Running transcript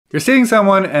You're seeing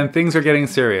someone and things are getting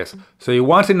serious, so you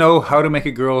want to know how to make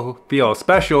a girl feel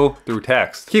special through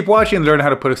text. Keep watching and learn how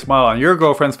to put a smile on your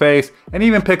girlfriend's face and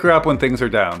even pick her up when things are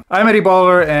down. I'm Eddy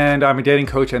Baller and I'm a dating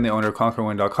coach and the owner of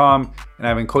ConquerWin.com, and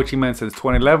I've been coaching men since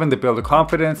 2011 to build the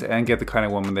confidence and get the kind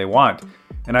of woman they want.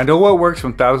 And I know what works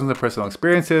from thousands of personal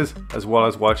experiences, as well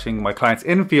as watching my clients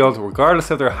in field regardless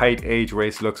of their height, age,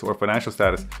 race, looks, or financial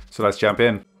status. So let's jump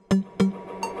in.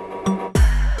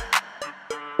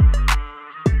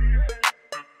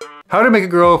 How to make a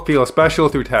girl feel special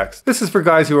through text. This is for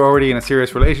guys who are already in a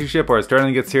serious relationship or are starting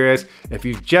to get serious. If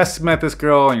you just met this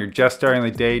girl and you're just starting the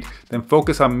date, then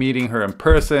focus on meeting her in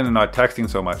person and not texting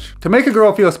so much. To make a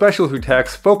girl feel special through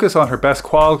text, focus on her best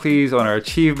qualities, on her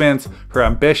achievements, her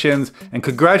ambitions, and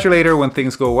congratulate her when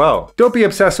things go well. Don't be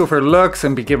obsessed with her looks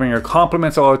and be giving her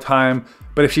compliments all the time.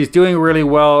 But if she's doing really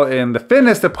well in the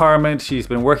fitness department, she's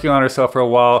been working on herself for a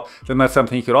while, then that's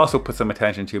something you could also put some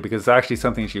attention to, because it's actually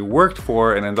something she worked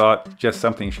for and not just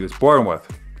something she was born with,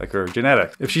 like her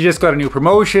genetics. If she just got a new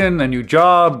promotion, a new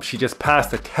job, she just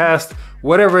passed a test,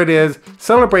 whatever it is,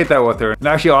 celebrate that with her and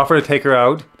actually offer to take her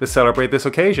out to celebrate this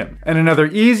occasion. And another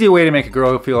easy way to make a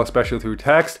girl feel special through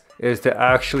text is to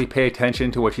actually pay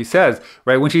attention to what she says,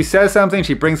 right? When she says something,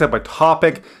 she brings up a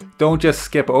topic, don't just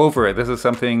skip over it. This is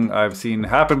something I've seen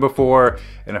happen before,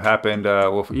 and it happened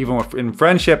even in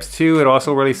friendships too. It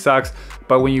also really sucks.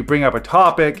 But when you bring up a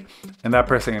topic and that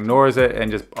person ignores it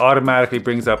and just automatically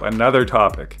brings up another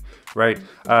topic, right?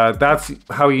 That's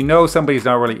how you know somebody's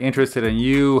not really interested in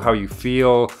you, how you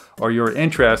feel, or your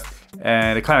interest.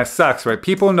 And it kind of sucks, right?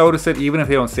 People notice it even if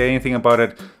they don't say anything about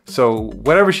it. So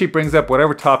whatever she brings up,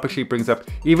 whatever topic she brings up,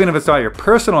 even if it's not your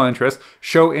personal interest,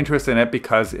 show interest in it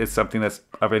because it's something that's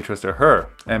of interest to her.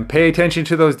 And pay attention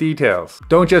to those details.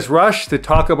 Don't just rush to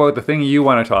talk about the thing you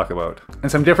want to talk about.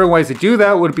 And some different ways to do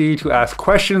that would be to ask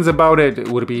questions about it, it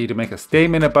would be to make a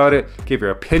statement about it, give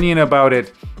your opinion about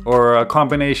it, or a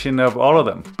combination of all of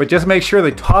them. But just make sure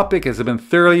the topic has been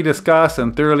thoroughly discussed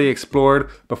and thoroughly explored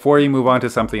before you move on to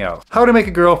something else. How to make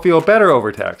a girl feel better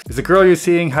over text. Is a girl you're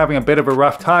seeing having a bit of a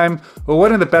rough time? Well,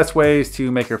 one of the best ways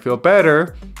to make her feel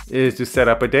better is to set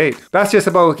up a date. That's just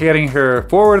about getting her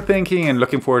forward thinking and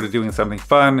looking forward to doing something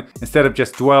fun instead of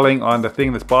just dwelling on the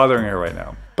thing that's bothering her right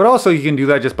now. But also you can do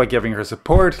that just by giving her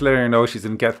support, letting her know she's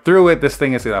gonna get through it, this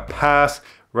thing is gonna pass.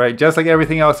 Right, just like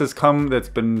everything else that's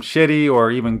been shitty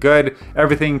or even good,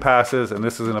 everything passes and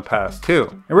this is gonna pass too.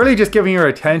 And really just giving her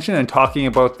attention and talking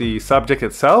about the subject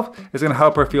itself is gonna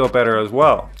help her feel better as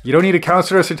well. You don't need a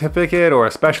counselor certificate or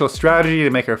a special strategy to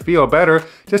make her feel better.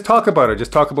 Just talk about it,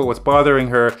 just talk about what's bothering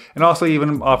her and also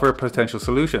even offer potential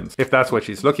solutions if that's what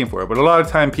she's looking for. But a lot of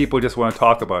time people just wanna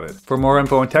talk about it. For more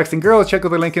info on texting girls, check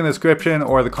out the link in the description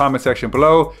or the comment section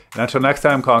below. And until next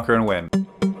time, conquer and win.